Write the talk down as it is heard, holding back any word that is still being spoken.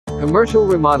Commercial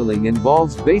remodeling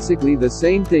involves basically the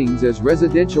same things as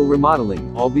residential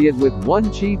remodeling, albeit with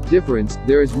one chief difference: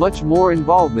 there is much more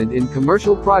involvement in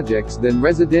commercial projects than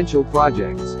residential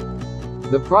projects.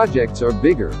 The projects are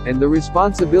bigger, and the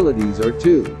responsibilities are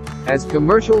too. As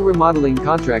commercial remodeling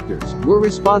contractors, we're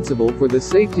responsible for the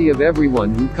safety of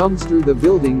everyone who comes through the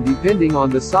building depending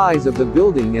on the size of the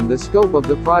building and the scope of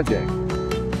the project.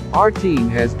 Our team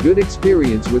has good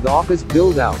experience with office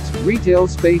build-outs, retail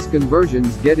space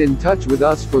conversions. Get in touch with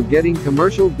us for getting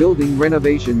commercial building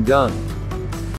renovation done.